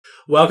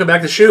Welcome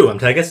back to Shoo. I'm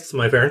Tegus. It's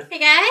my friend. Hey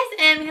guys,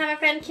 and we have our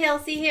friend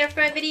Kelsey here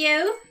for a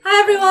video.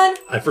 Hi everyone.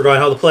 I forgot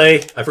how to play.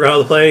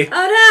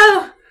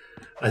 Oh no!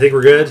 I think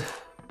we're good.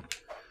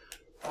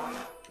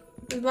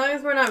 As long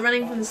as we're not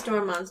running from the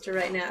storm monster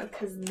right now,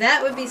 because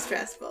that would be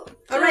stressful.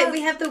 Alright,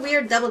 we have the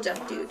weird double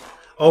jump dude.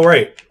 All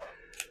right.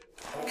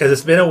 Because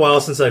it's been a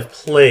while since I've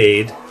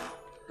played.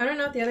 I don't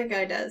know what the other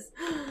guy does.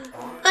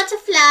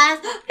 Butterflies!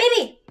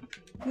 Baby!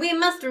 We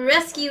must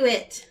rescue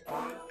it.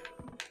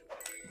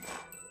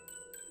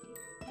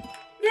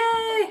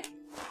 Yay!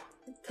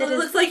 It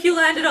looks like you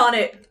landed on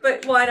it,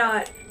 but why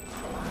not?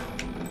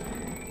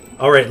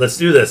 All right, let's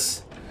do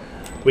this.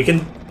 We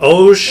can.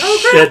 Oh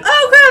shit!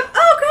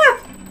 Oh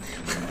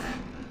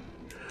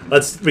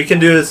crap! We can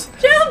do this.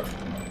 Jump!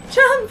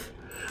 Jump!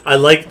 I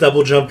like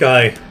double jump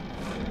guy.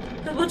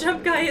 Double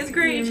jump guy is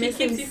great. He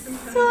keeps you from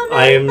So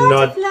I am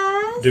butterflies.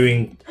 not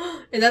doing.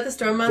 Is that the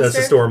storm monster? That's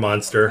the storm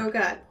monster. Oh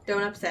god,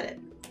 don't upset it.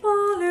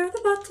 Follow the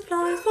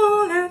butterflies,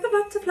 follow the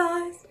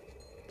butterflies.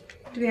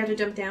 Do we have to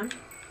jump down?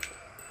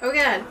 Oh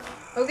god.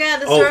 Oh god,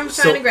 the storm's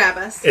trying to grab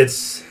us.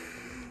 It's.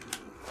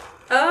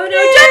 Oh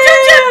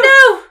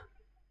no!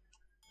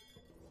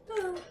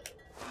 Jump! No!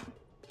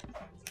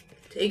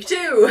 Take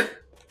two.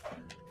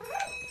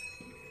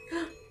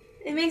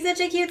 It makes such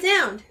a cute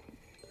sound.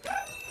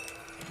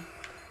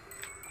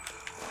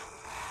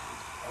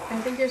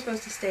 I think you're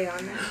supposed to stay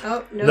on that.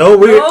 Oh no! No,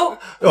 we. No.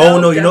 Oh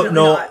no! You know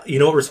Not. You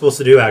know what we're supposed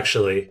to do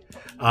actually.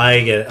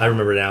 I get it. I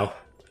remember now.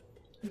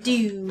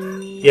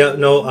 Do. Yeah,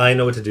 no, I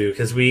know what to do,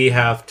 because we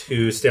have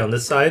to stay on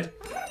this side.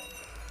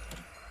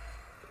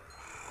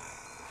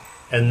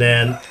 And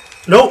then...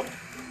 Nope!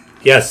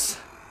 Yes.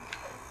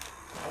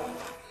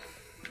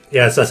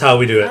 Yes, that's how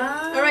we do it.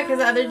 Alright, because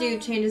the other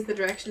dude changes the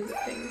directions of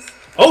things.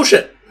 Oh,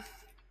 shit!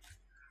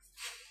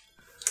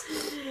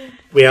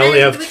 We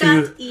only have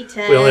two...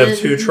 We only have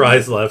 2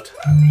 tries left.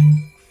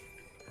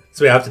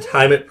 So we have to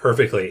time it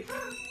perfectly.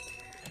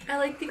 I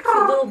like the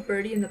cute little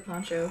birdie in the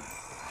poncho.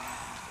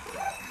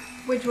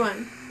 Which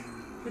one?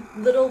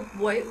 The little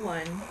white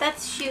one.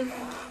 That's Shoo.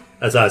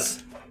 That's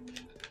us.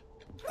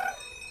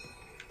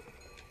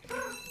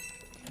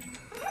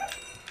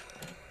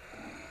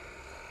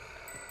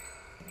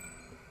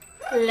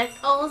 Collect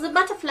all the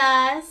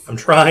butterflies. I'm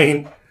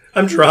trying.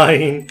 I'm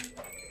trying.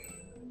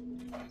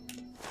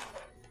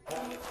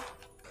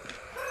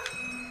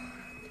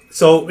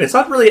 So, it's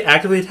not really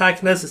actively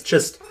attacking us, it's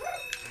just...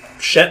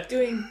 Shit.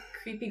 Doing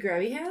creepy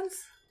grabby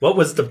hands? What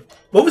was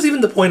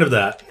even the point of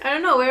that? I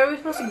don't know, where are we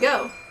supposed to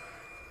go?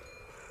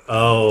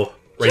 Oh,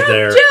 right Jump,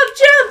 there. Jump!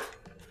 Jump!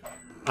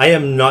 I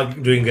am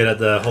not doing good at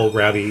the whole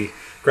grabby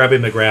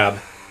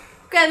McGrab.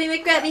 Grabby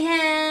McGrabby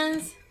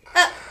hands.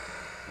 Up.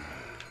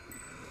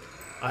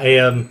 I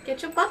am...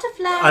 Get your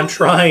butterfly. I'm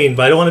trying,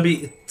 but I don't want to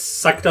be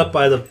sucked up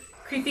by the...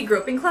 Creepy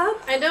groping cloud?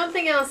 I don't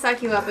think it'll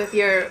suck you up if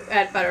you're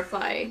at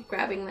butterfly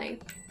grabbing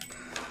length.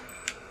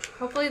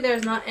 Hopefully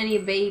there's not any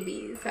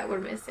babies that we're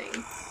missing.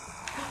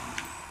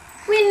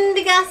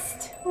 Wind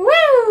gust! Woo!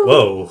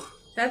 Whoa.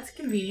 That's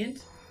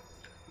convenient.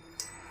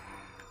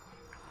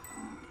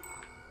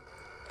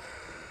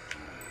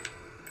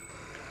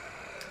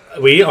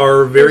 We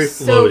are very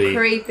floaty. So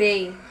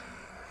creepy.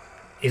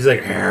 He's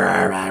like...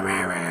 "Rah, rah,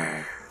 rah,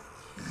 rah."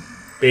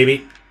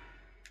 Baby.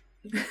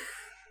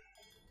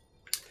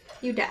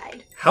 You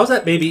died. How's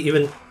that baby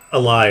even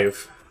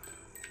alive?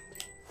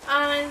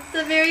 It's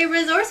a very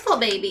resourceful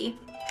baby.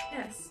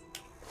 Yes.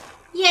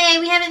 Yay,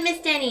 we haven't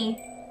missed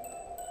any.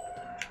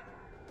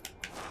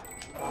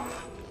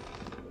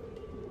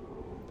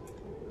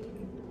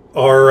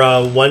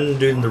 Our one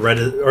dude in the red...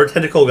 Our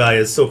tentacle guy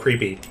is so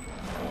creepy.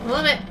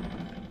 Love it.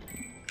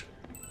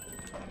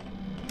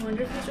 I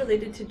wonder if he's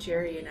related to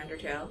Jerry in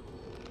Undertale.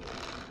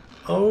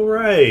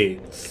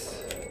 Alright.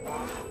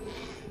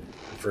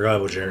 Forgot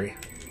about Jerry.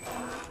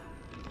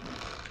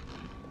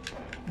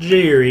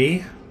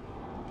 Jerry.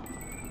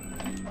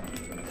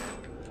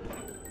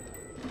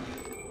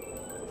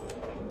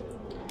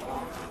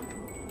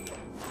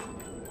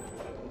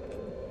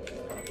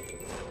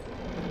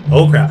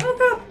 Oh crap. Oh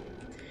crap!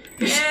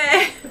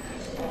 Yeah.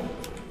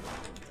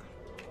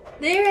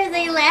 There is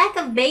a lack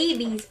of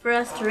babies for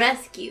us to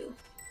rescue.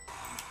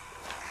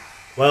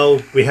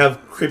 Well, we have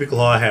creepy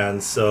claw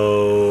hands,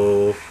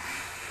 so...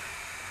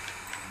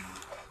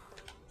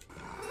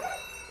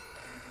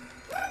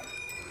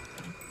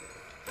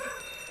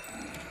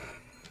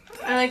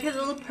 I like his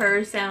little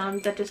purr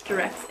sound that just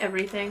directs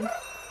everything.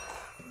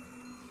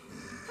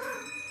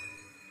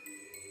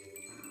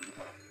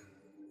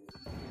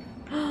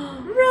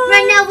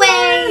 Run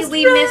away!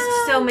 We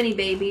missed so many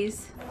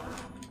babies.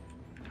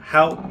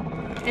 How?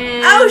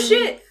 And Oh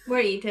shit!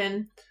 we're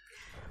eaten.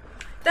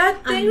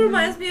 That thing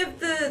reminds me of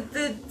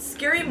the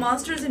scary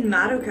monsters in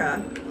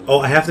Madoka, Oh,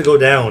 I have to go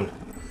down.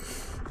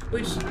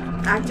 which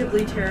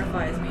actively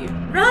terrifies me.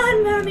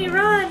 Run, Mammy,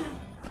 run!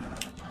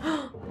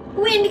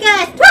 Wind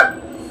gust!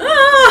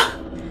 Ah!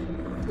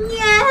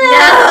 Yeah!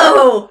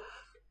 No!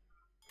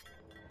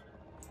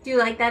 Do you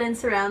like that in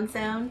surround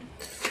sound?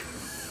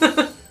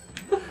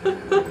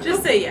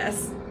 Just say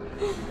yes.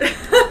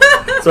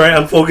 Sorry,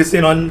 I'm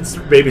focusing on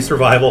baby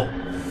survival.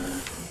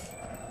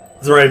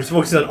 Sorry, I'm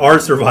focusing on our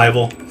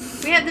survival.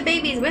 We have the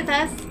babies with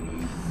us.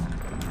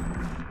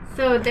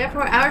 So,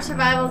 therefore, our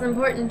survival is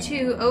important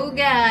too. Oh,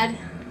 God.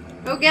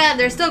 Oh, God,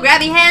 there's still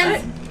grabby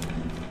hands.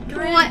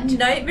 What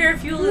nightmare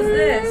fuel is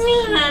this?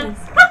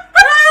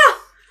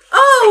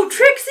 Oh,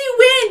 tricksy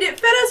wind! It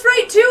fed us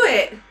right to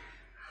it!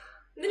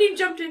 And then he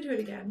jumped into it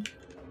again.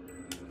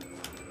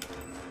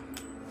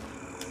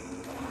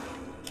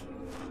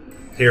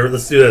 Here,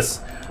 let's do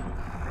this.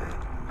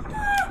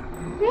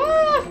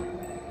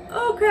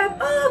 Oh crap,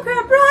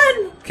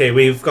 run! Okay,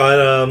 we've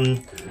got,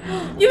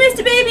 You missed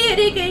a baby,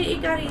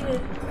 it got eaten.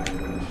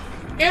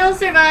 It'll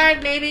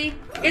survive, maybe.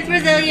 It's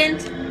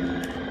resilient.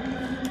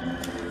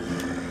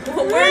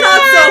 Well, we're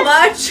not so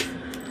much.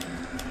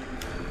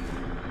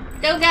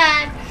 Oh,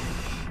 God.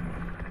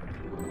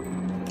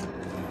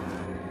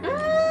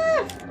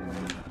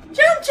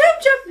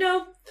 Jump,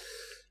 no.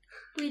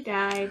 We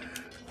died.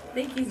 I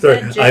think he's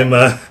sorry, dead, Jim.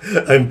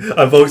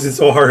 I'm focusing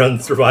so hard on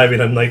surviving,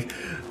 I'm like...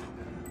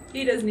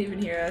 He doesn't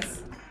even hear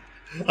us.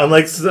 I'm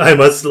like, I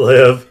must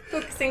live.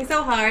 Focusing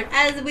so hard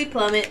as we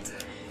plummet.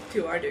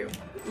 To our doom.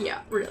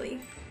 Yeah,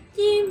 really.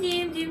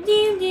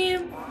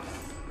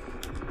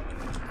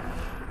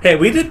 Hey,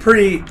 we did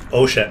pretty...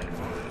 Oh, shit.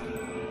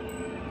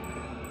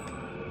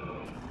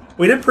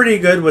 We did pretty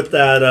good with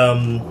that,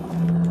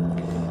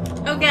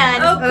 Oh,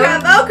 God. Oh,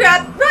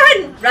 crap.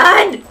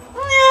 Run!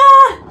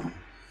 Ah!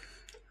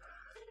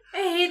 I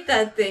hate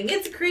that thing.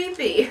 It's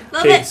creepy.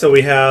 Love Okay, it. so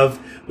we have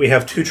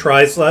 2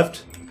 tries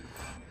left.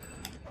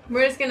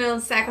 We're just gonna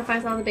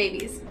sacrifice all the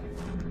babies.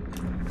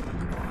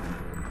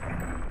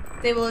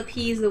 They will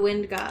appease the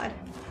wind god.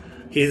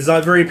 He's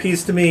not very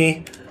appeased to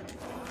me.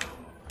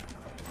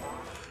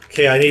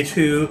 Okay, I need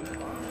to...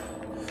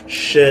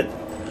 Shit.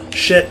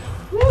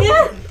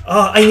 Yeah.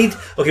 Oh, I need...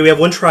 Okay, we have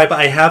 1 try, but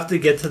I have to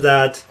get to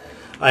that...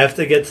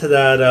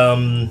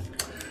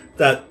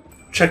 that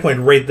checkpoint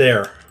right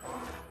there.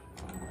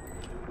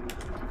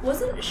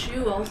 Wasn't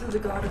Shu also the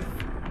god of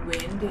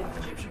wind in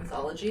Egyptian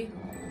mythology?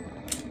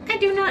 I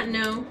do not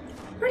know.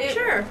 Pretty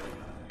sure.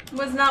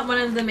 Was not one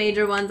of the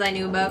major ones I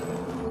knew about.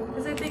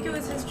 Because I think it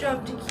was his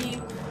job to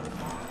keep...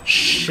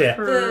 Shit.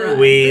 the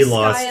We sky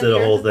lost and the the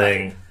whole earth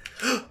thing.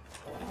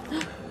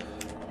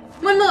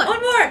 One more.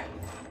 One more!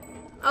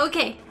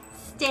 Okay.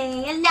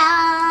 Stay alive.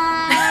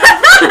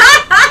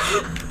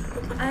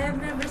 I have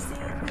never seen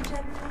the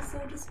general so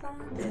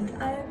despondent.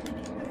 I have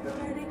never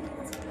writing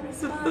his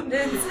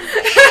correspondence.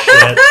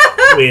 Shit.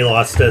 We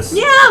lost this.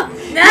 No.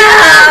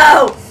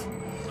 No!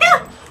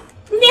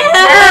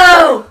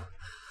 No!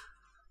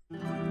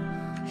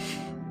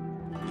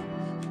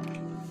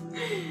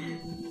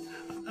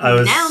 I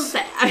was Now I'm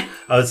sad.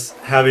 I was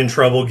having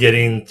trouble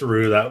getting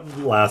through that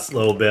last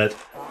little bit.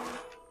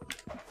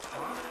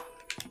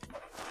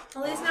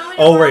 At least now we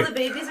know Oh, where right. all the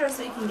babies are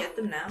so you can get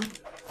them now.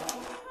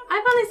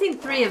 I've only seen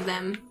 3 of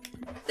them.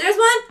 There's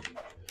one!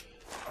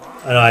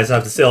 I know, I just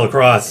have to sail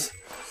across.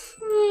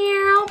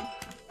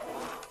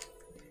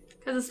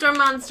 Because the storm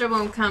monster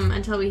won't come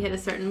until we hit a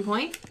certain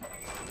point.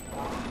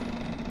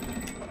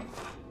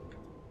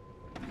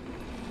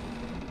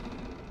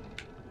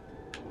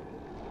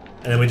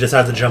 And then we just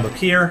have to jump up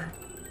here.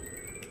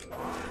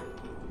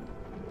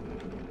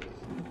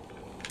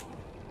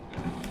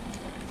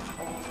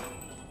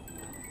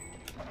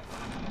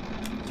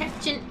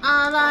 Catching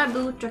all our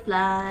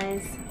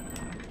butterflies.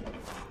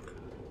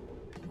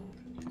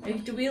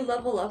 Like, do we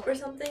level up or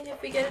something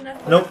if we get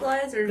enough Nope.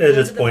 butterflies? Or It's what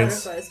just are the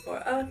points. butterflies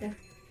for? Oh, okay.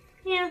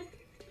 Yeah.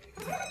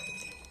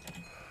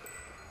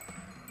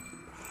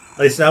 At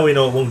least now we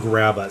know it won't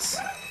grab us.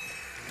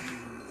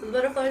 So the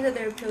butterflies are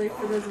there purely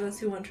for those of us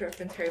who want to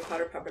reference Harry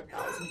Potter proper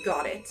pals.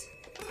 Got it.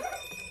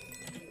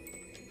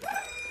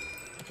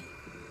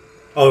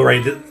 Oh,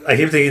 right. I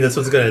keep thinking this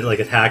one's gonna, like,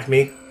 attack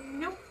me.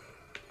 Nope.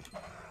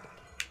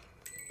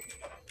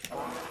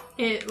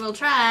 It will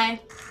try.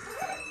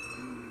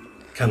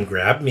 Come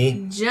grab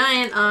me.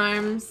 Giant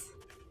arms.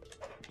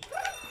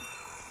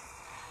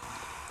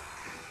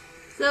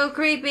 So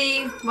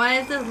creepy. Why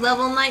is this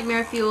level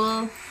nightmare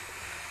fuel?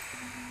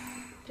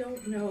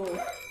 Don't know.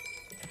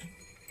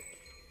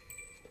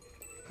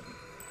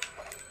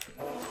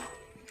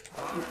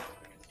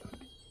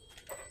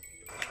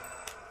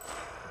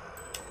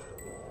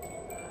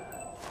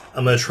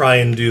 I'm gonna try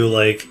and do,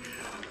 like,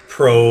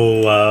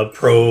 pro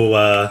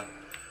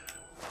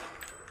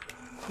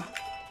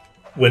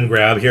wind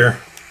grab here.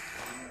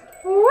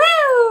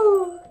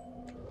 Woo!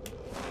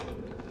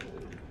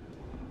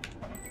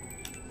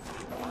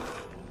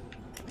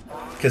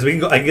 Because I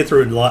can get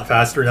through it a lot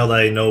faster now that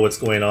I know what's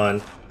going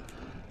on.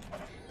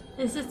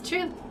 This is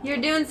true. You're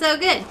doing so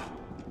good.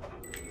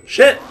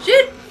 Shit!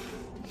 Shit!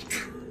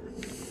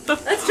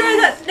 Let's try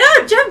that.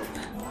 No, jump!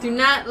 Do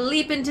not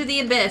leap into the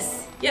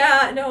abyss.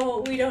 Yeah,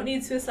 no, we don't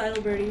need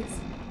suicidal birdies.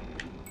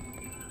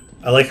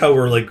 I like how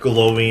we're, like,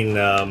 glowing,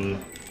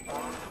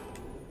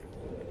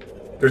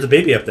 There's a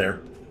baby up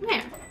there.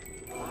 Where?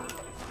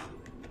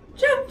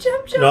 Jump,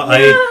 jump, jump! No,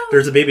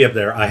 there's a baby up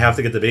there. I have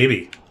to get the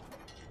baby.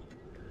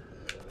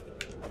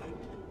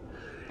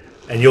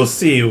 And you'll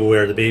see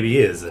where the baby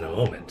is in a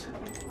moment.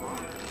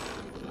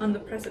 On the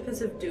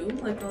precipice of doom,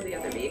 like all the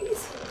other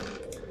babies?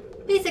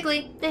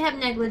 Basically, they have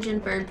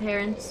negligent bird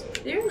parents.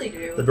 They really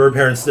do. The bird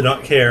parents did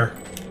not care.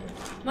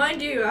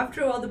 Mind you,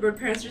 after all, the bird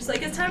parents are just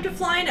like, it's time to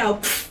fly now.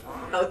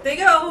 Out they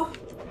go.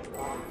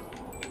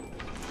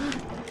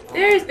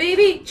 There's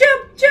baby.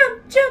 Jump,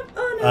 jump, jump.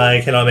 Oh no.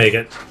 I cannot make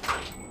it.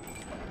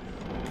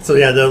 So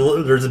yeah,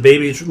 there's a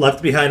baby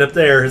left behind up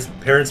there. His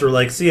parents were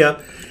like, see ya,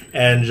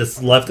 and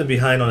just left him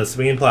behind on a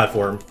swinging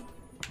platform.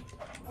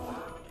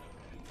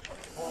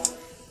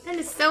 That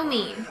is so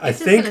mean. I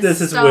think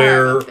this is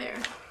where...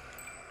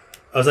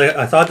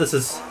 I thought this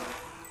is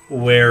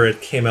where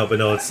it came out, but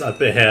no, it's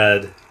up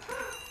ahead.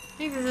 I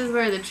think this is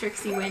where the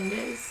tricksy wind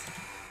is.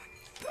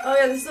 Oh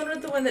yeah, this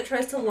is the one that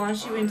tries to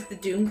launch you into the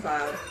doom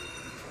cloud.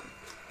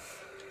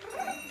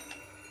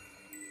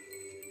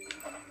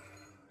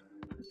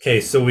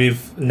 Okay, so we're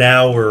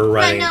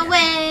running. Run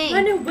away!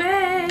 Run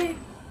away!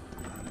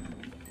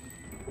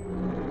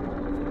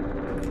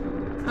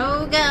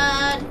 Oh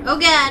god! Oh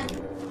god!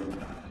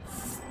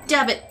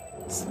 Stop it!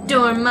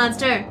 Storm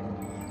monster!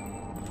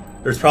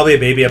 There's probably a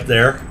baby up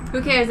there.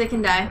 Who cares? It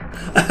can die.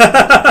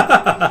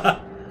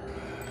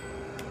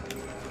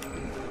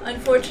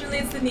 Unfortunately,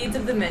 it's the needs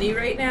of the many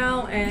right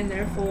now, and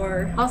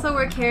therefore... Also,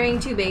 we're carrying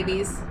 2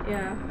 babies.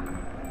 Yeah.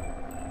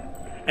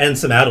 And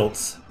some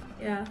adults.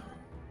 Yeah.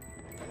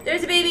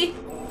 There's a baby!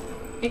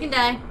 It can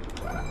die.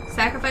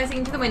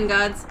 Sacrificing to the wind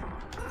gods.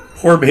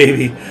 Poor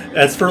baby.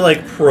 That's for,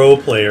 like, pro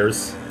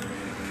players.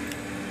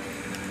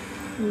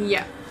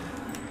 Yeah.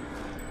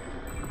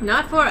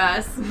 Not for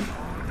us.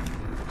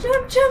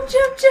 Jump, jump,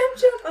 jump, jump,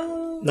 jump!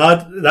 Oh.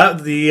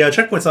 The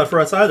checkpoint's not for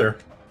us either.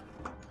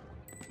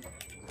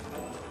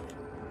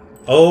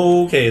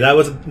 Okay, that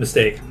was a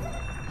mistake.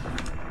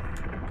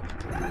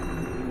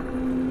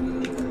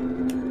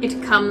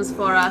 It comes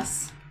for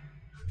us.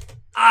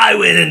 I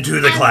went into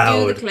the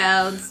cloud. Into the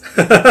clouds.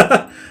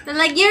 They're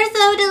like, you're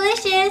so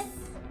delicious.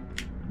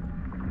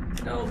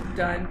 Nope,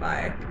 done.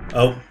 Bye.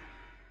 Oh.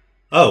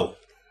 Oh.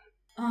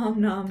 Nom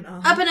nom.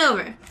 Up and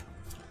over.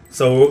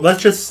 So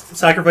let's just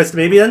sacrifice the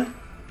baby then?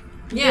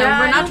 Yeah,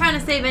 we're not trying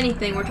to save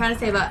anything. We're trying to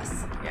save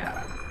us.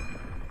 Yeah.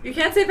 You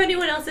can't save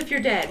anyone else if you're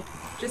dead.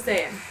 Just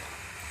saying.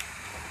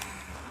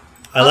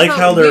 I like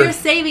how they're... we're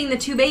saving the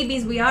 2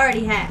 babies we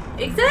already had.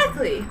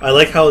 Exactly. I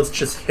like how it's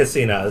just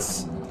hissing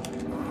us.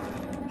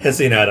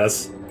 Hissing at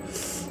us.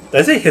 Did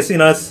I say hissing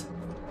us?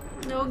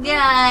 Oh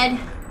god.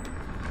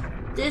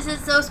 This is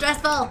so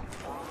stressful.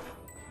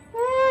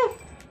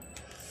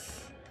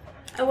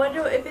 I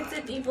wonder if it's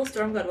an evil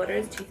storm god, what are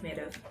his teeth made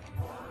of?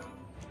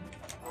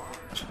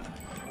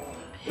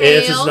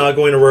 This is not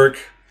going to work.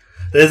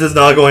 This is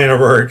not going to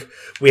work.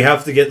 We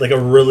have to get like a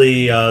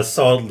really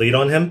solid lead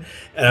on him,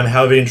 and I'm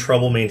having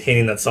trouble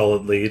maintaining that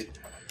solid lead.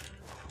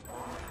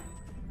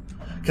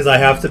 Because I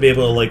have to be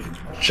able to like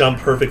jump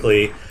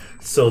perfectly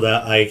so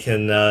that I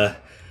can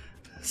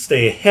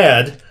stay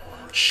ahead.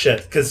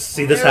 Shit, because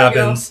see this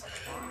happens,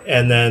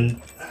 and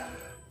then...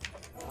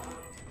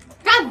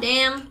 God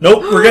damn.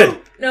 Nope, we're good.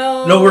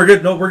 No. No, we're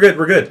good. No, we're good.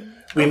 We're good.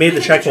 We made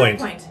the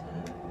checkpoint.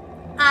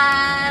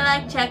 I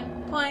like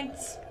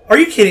checkpoints. Are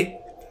you kidding?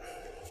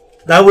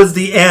 That was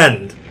the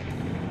end.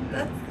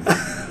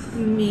 That's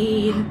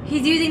mean.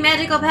 He's using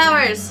magical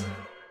powers.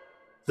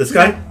 This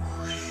guy?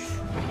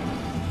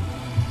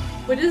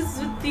 What is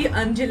with the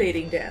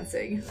undulating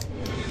dancing?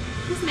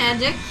 He's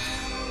magic.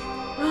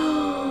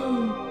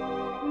 Ooh.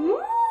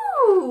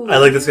 I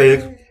like this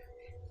guy.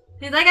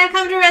 He's like, I've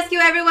come to rescue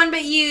everyone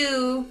but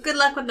you. Good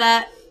luck with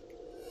that.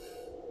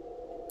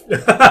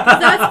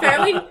 That's fair.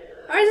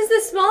 Ours is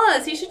the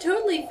smallest. He should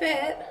totally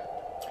fit.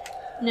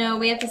 No,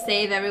 we have to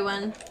save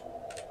everyone.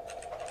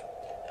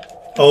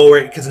 Oh,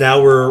 right, because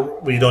now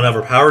we don't have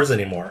our powers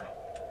anymore.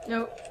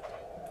 Nope.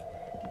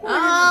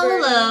 All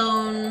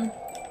alone.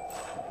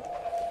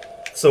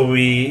 So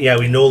we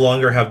no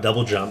longer have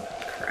double jump.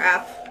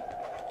 Crap.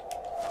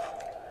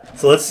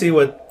 So let's see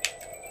what...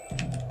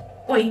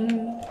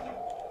 Boing.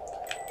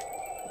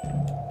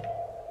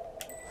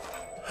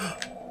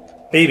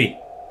 Baby.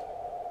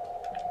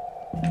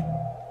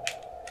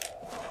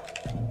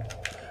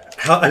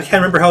 I can't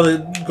remember how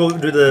to go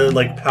do the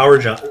like power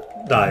jump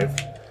dive.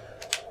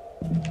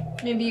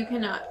 Maybe you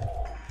cannot.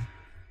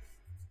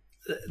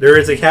 There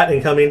is a cat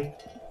incoming.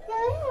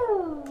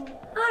 Hello.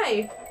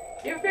 Hi.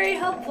 You're very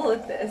helpful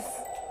at this.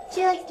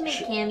 She likes to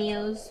make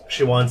cameos.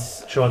 She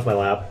wants my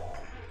lap.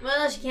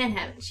 Well, she can't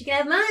have it. She can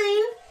have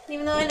mine,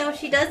 even though I know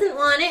she doesn't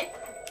want it.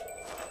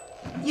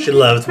 She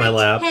loves my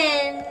lap.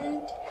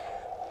 Pretend.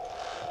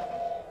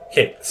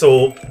 Okay,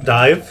 so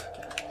dive,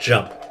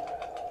 jump.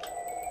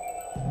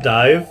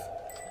 Dive,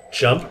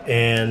 jump,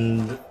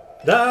 and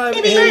dive,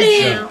 Baby.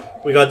 and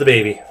jump. We got the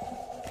baby.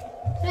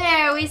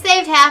 There, we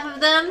saved half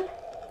of them.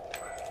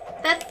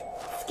 That's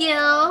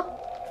skill.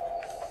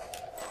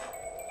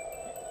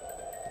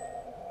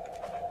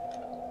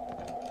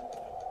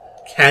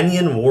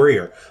 Canyon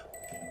Warrior.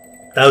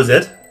 That was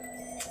it?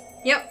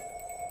 Yep.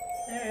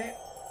 Alright.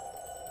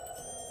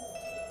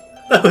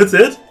 That was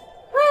it?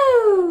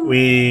 Woo!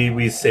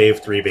 We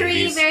saved 3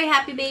 babies. 3 very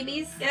happy happy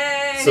babies.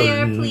 Yay! So They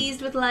are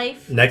pleased with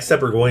life. Next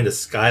up, we're going to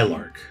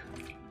Skylark,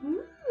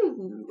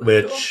 Ooh.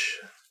 which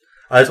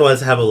I just wanted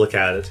to have a look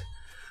at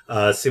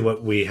it, see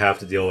what we have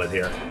to deal with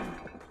here.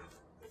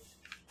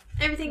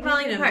 Everything Making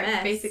falling a apart,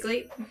 mess.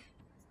 basically.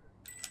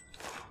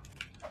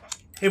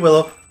 Hey,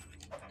 Willow.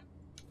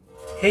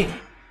 Hey,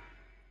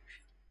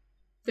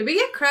 Did we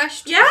get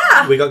crushed?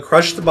 Yeah! we got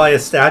crushed by a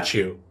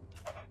statue.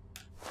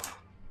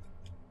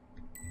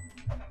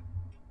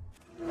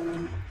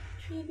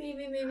 Tree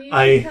baby, maybe you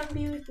I- can come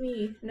be with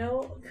me.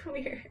 No, come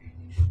here.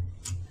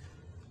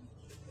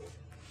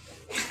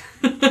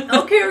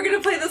 Okay, we're gonna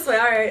play this way.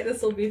 Alright,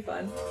 this will be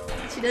fun.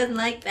 She doesn't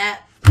like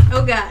that.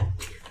 Oh god.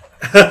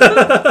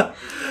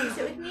 Is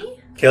it with me?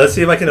 Okay, let's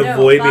see if I can No,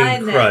 avoid fine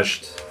being then.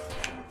 crushed.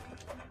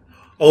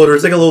 Oh,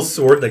 there's like a little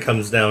sword that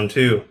comes down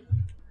too.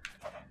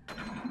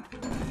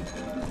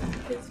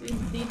 Because we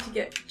need to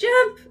get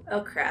jump.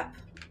 Oh crap.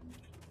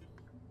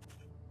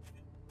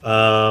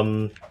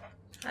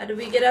 How do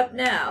we get up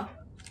now?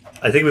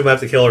 I think we might have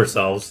to kill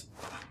ourselves.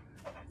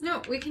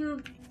 No, we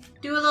can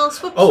do a little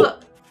swoop Oh.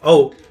 swoop.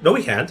 Oh, no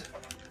we can't.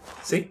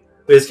 See?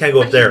 We just can't go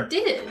But up there. you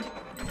did.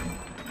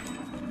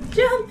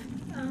 Jump!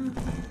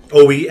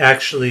 Oh, we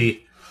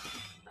actually...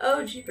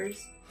 Oh,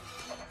 jeepers.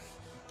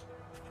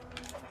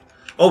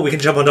 Oh, we can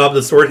jump on top of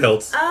the sword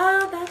hilts.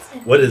 Oh, that's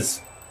it. What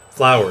is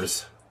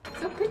flowers?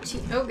 So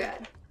pretty. Oh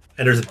god.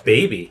 And there's a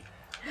baby.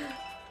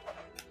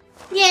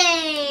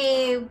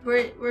 Yay!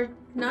 We're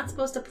not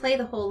supposed to play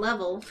the whole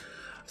level.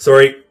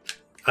 Sorry,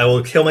 I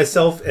will kill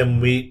myself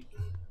and we...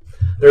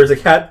 There's a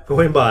cat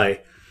going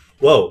by.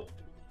 Whoa.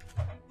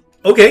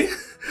 Okay.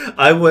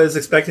 I was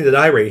expecting to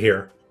die right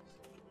here.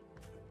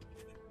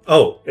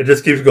 Oh, it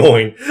just keeps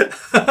going.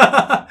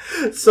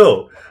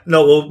 So,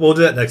 no, we'll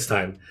do that next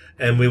time.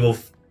 And we will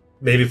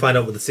maybe find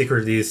out what the secret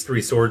of these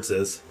 3 swords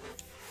is.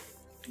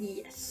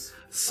 Yes.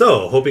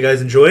 So, hope you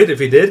guys enjoyed. If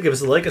you did, give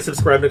us a like, a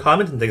subscribe, and a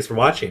comment, and thanks for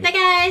watching. Bye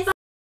guys!